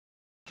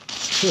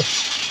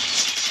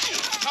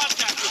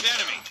Contact with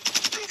enemy.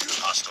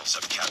 Hostiles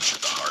have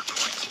captured the hard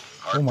point.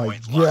 Oh my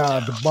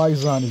God, the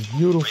Bizon is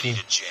beautiful. Ready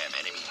to jam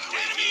enemy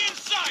UAV. Enemy in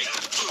sight.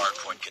 Hard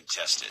point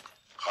contested.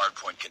 Hard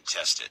point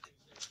contested.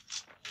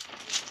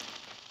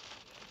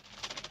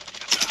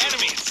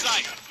 Enemy in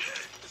sight.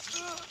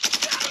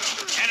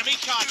 Enemy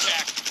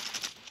contact.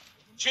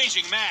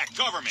 Changing mag.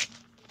 Cover me.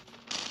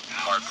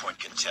 Hard point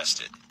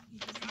contested.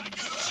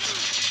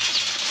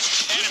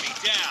 Enemy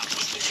down.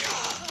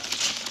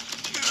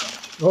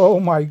 Oh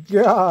my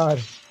God.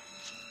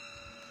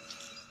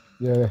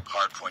 Yeah.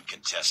 Hard point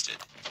contested.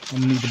 I'm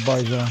gonna need the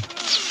Bizon.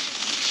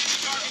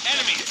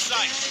 Enemy in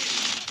sight.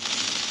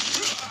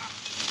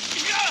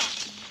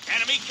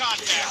 Enemy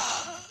contact.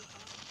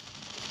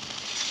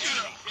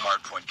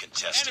 Hard point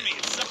contested. Enemy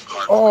in sight.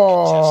 Hard point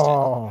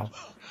Oh.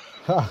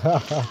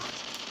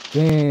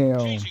 Damn.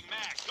 Changing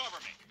mag. Cover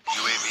me.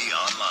 UAV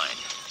online.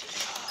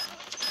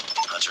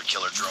 Hunter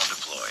killer drone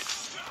deployed.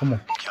 Come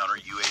on. Counter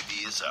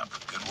UAV is up.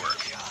 Good work.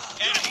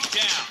 Enemy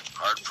down.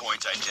 Hard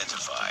point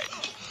identified.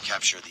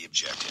 Capture the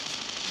objective.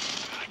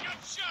 I got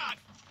shot.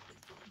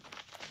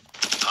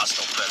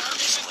 Hostile predator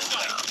missile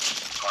inbound.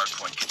 Hard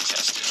point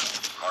contested.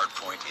 Hard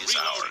point is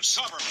ours.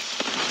 Cover me.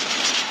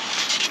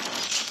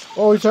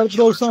 Oh, he tried to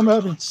throw something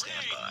at me.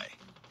 Stand by.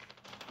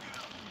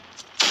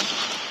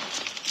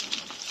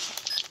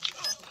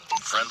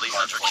 Friendly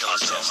hunter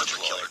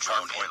killer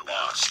drone point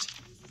lost.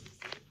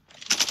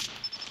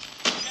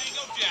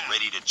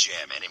 Ready to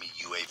jam enemy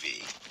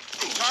UAV.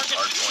 Hard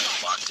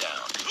point locked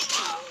down.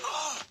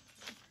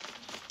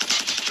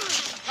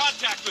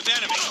 Contact with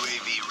enemy.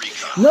 UAV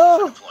recon.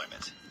 No.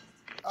 Deployment.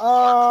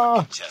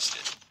 Ah.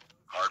 Contested.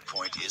 Hard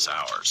point is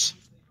ours.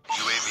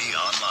 UAV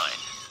online.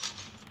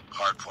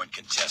 Hard point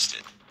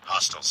contested.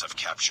 Hostiles have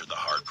captured the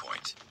hard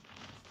point.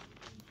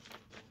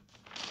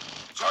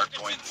 Hard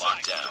point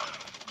locked down.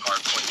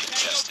 Hard point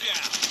contested.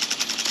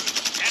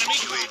 Enemy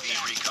UAV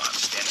recon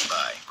standing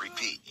by.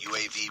 Repeat,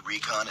 UAV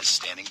recon is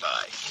standing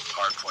by.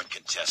 Hard point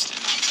contested.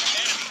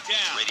 Enemy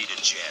down. Ready to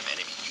jam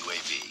enemy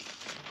UAV.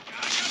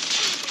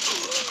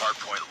 Hard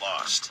point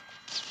lost.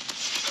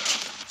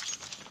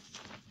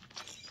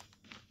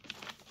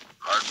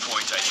 Hard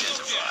point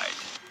identified.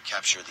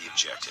 Capture the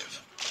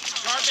objective.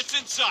 Targets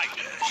in sight.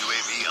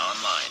 UAV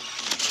online.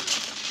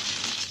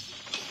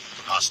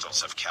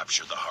 Hostiles have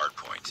captured the hard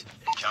point.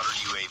 Counter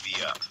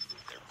UAV up.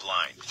 They're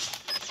blind.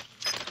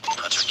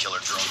 Hunter killer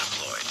drone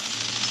deployed.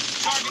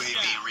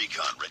 UAV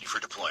recon ready for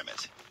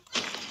deployment.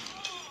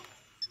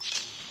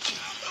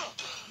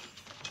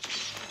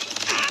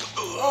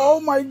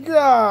 Oh my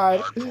God.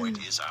 Hard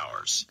point is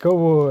ours. Come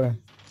on.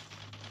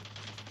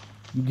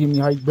 You give me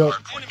hyped up.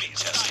 Hard point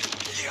contested.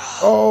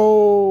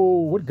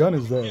 Oh, what gun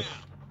is that?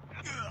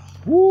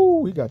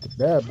 Woo, he got the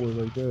bad boy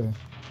right there.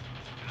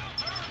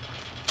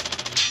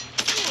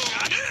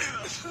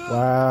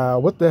 Wow,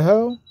 what the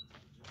hell?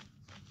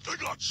 I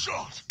got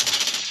shot.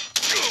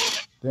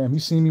 Damn, he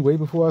seen me way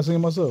before I seen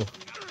myself.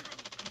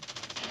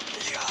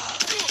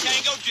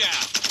 Tango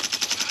down.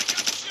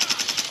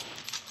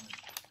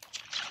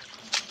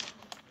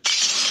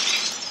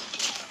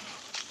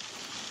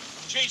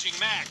 Changing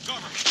mag.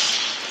 Cover me.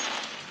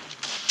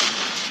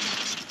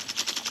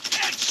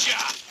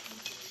 Headshot.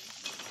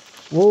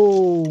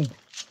 Whoa.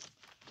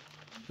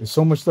 There's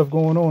so much stuff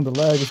going on. The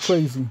lag is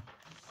crazy.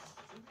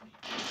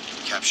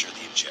 Capture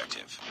the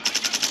objective.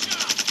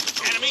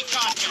 Enemy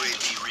contact.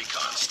 UAV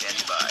recon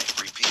standing by.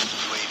 Repeat,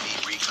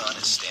 UAV recon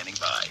is standing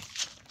by.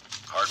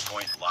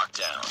 Hardpoint locked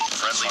down.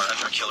 Friendly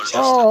hunter killer.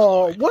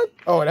 Oh, what?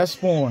 Oh, that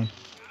spawn.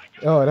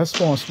 Oh, that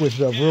spawn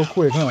switched up real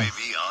quick, huh?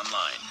 UAV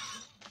online.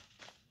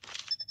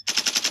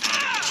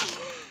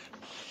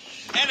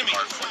 Enemy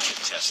hardpoint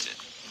contested.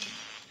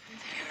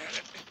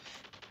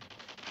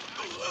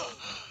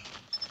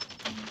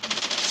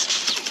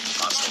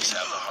 Hostiles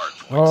have the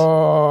hardpoint.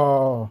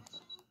 Oh.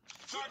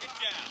 Target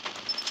down.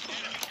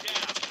 Enemy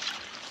down.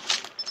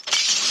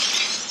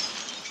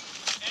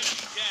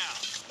 Enemy down.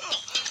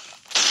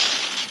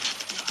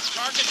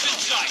 Targets in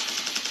sight.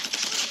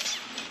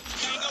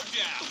 Tango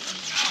down.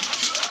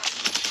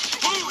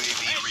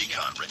 UAV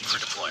recon ready for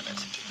deployment.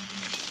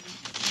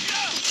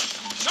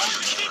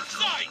 Targets in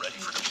sight. Ready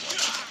for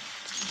deployment.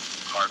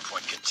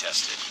 Hardpoint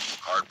contested.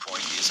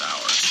 Hardpoint is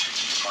ours.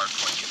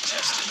 Hardpoint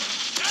contested.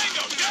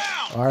 Tango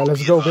down. All right,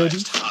 let's go, baby.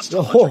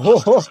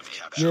 Oh,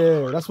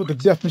 yeah, that's what the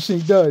death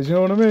machine does. You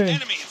know what I mean?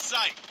 Enemy in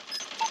sight.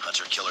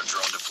 Hunter killer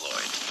drone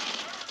deployed.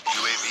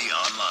 UAV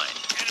online.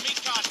 Enemy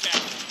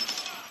contact.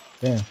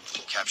 Damn,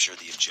 Capture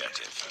the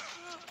objective.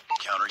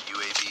 Counter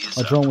UAV is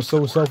my up. drone was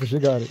so selfish.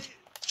 It got it.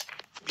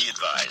 Be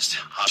advised.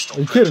 Hostile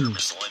Are you kidding me?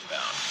 missile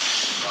inbound.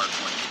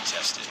 Hardpoint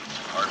contested.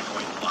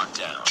 Hardpoint locked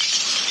down.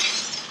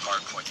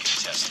 Hardpoint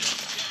contested.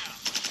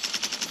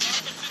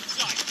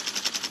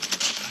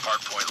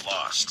 Hardpoint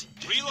lost.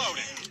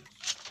 Reloading.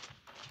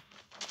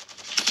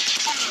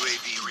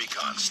 UAV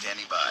recon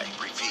standing by.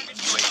 Repeat.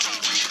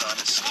 UAV recon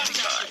is standing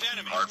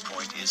by.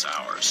 Hardpoint is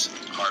ours.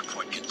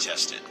 Hardpoint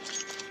contested.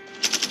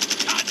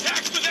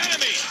 Contact with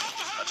enemy!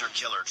 Hunter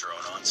killer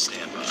drone on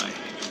standby.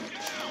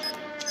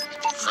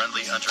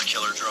 Friendly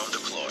hunter-killer drone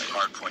deployed.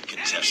 Hardpoint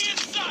contested.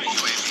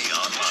 UAV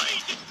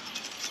online.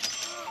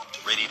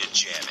 Ready to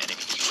jam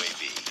enemy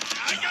UAV.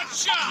 I got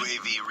shot!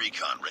 UAV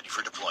recon ready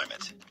for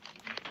deployment.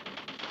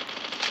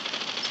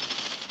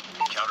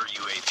 Counter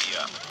UAV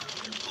up.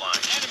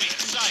 Blind. Enemy in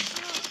sight!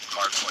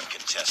 Hardpoint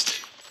contested.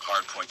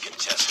 Hardpoint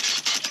contested.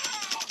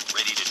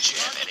 Ready to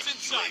jam enemy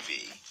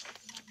UAV.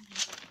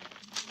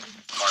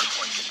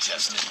 Hardpoint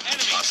contested.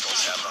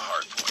 Hostiles have the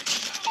hardpoint.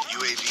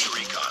 UAV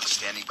recon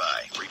standing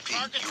by. Repeat.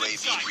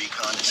 UAV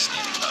recon is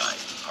standing by.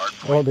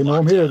 Hardpoint. Oh, they know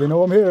I'm here. They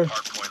know I'm here.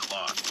 Hardpoint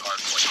locked.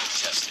 Hardpoint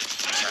contested.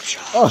 Capture.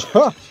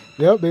 Oh,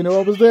 yep, they know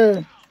I was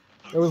there.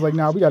 It was like,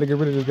 nah, we got to get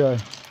rid of this guy.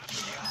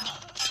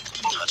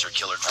 Hunter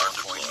killer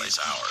hardpoint is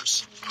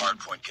ours.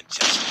 Hardpoint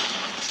contested.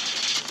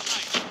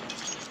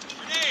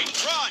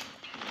 Grenade, run!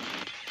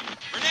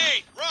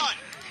 Grenade, run!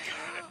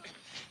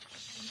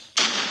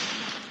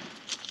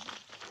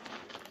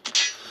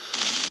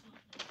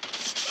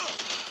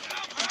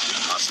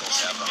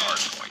 Hostiles have the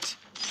hardpoint.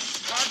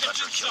 Target's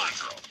Hunter in killer sight!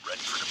 drone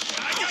ready for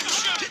I deployment. got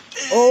shot!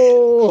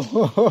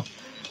 Oh,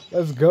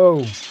 let's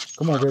go.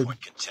 Come on, baby.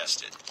 Hardpoint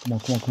contested. Come on,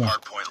 come on, come on.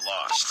 Hardpoint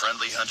lost.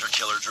 Friendly hunter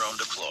killer drone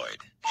deployed.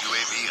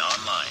 UAV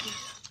online.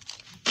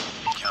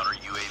 Counter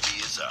UAV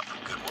is up.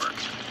 Good work.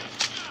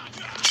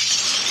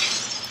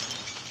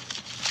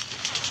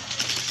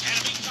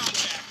 Enemy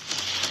contact!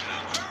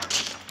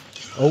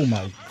 Oh,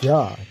 my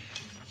God.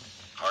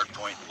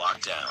 Hardpoint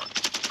locked down.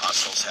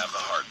 Hostiles have the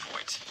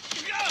hardpoint.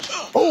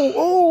 Oh,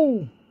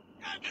 oh.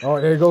 Oh,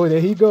 there you go. There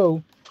he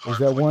go. There's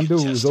that one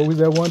dude. There's always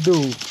that one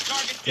dude.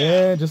 Target down!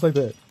 And just like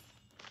that.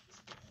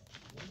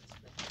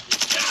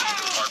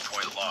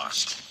 Hardpoint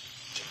lost.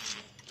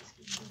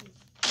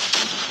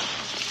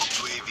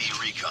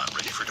 UAV recon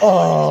ready for deployment.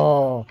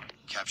 Oh.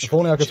 Capture If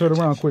only the I could turn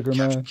objective. around quicker,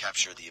 man.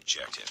 Capture the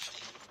objective.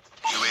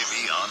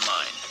 UAV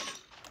online.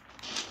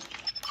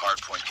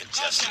 Hardpoint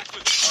contested.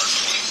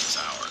 Hardpoint is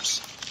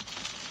ours.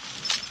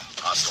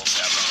 Hostiles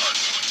have the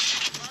hardpoint.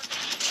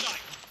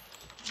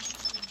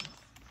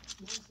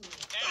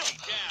 Enemy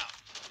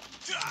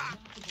down!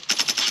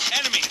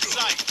 Enemy in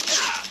sight!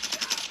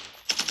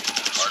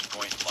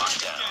 Hardpoint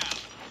locked down.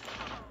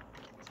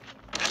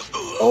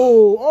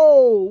 Oh,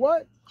 oh,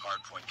 what?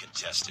 Hardpoint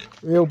contested.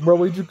 Yo, bro,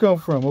 where'd you come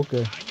from?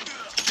 Okay.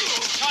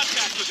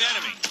 Contact with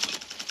enemy!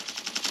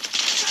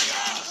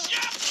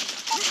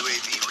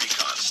 UAV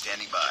recon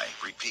standing by.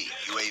 Repeat.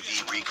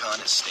 UAV recon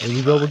is Here standing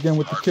we go by. again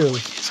with the Hardpoint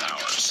kills. is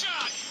ours.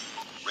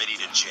 Ready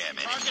to jam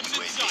enemy Target's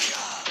in UAV. sight!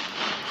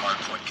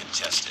 Hardpoint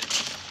contested.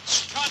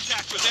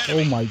 Contact with Oh,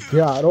 enemy! my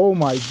God. Oh,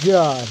 my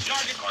God. Target down!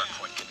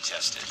 Hardpoint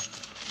contested.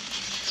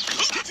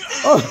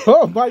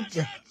 Oh, my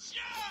God.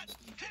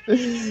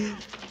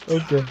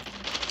 Okay.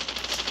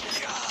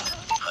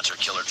 Hunter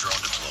killer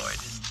drone deployed.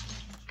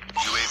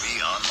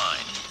 UAV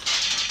online.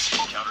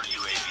 Counter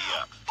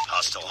UAV up.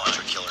 Hostile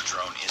hunter killer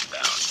drone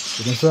inbound.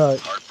 Get inside.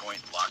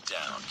 Hardpoint locked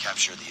down.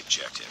 Capture the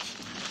objective.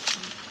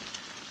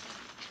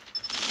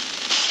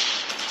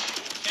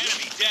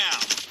 Enemy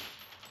down!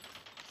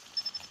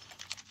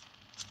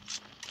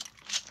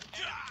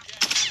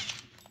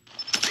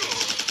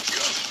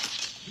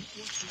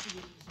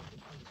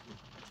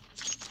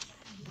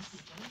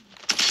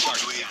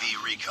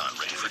 UAV recon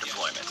ready for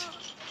deployment.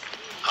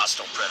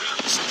 Hostile predator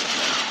missile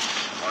down.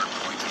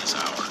 Hardpoint is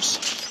ours.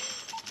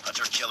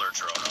 Hunter killer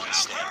drone on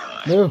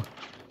standby. No.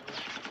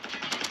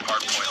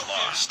 Hardpoint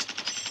lost.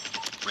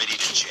 Ready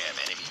to jam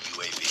enemy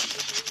UAV.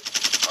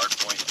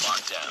 Hardpoint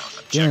locked down.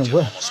 Damn, Objective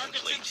what? almost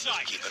complete.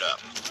 Keep it up.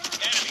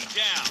 Enemy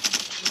down!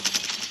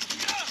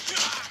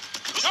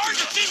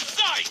 Target's in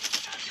sight!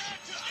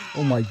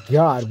 Oh, my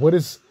God. What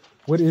is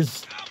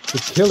the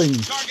killing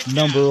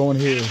number on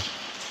here?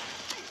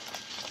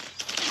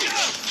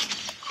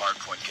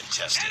 Hardpoint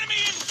contested. Enemy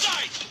in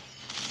sight!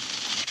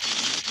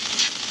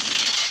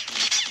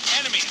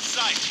 Enemy in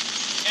sight!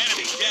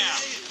 Enemy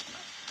down!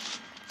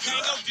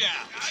 Tango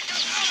down!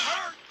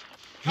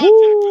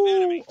 Contact with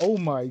enemy! Woo! Oh,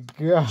 my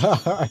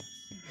God.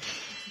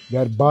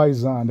 That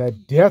Bizon,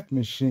 that death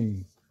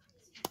machine.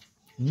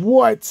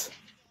 What?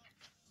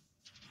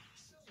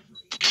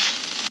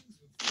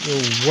 Yo,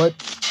 what?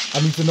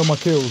 I need to know my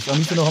kills. I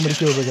need to know how many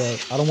kills I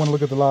got. I don't want to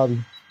look at the lobby.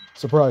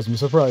 Surprise me,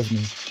 surprise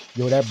me.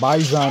 Yo, that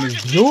Bizon is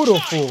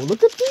beautiful.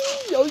 Look at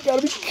this. Yo, you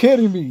gotta be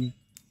kidding me.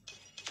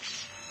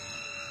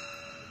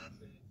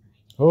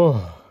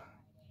 Oh.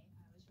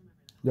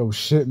 Yo,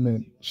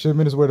 shipment.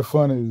 Shipment is where the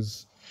fun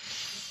is.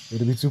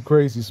 It'll be too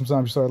crazy.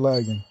 Sometimes you start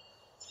lagging.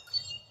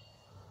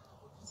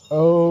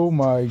 Oh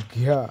my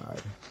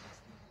God.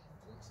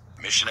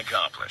 Mission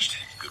accomplished.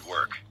 Good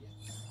work.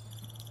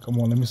 Come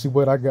on, let me see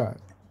what I got.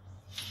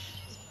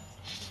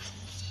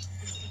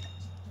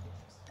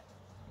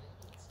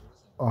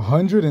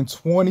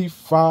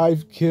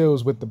 125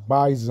 kills with the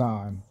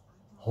Bizon.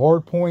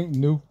 Hardpoint,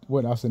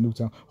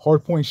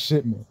 Hardpoint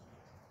shipment.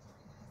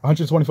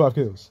 125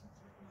 kills.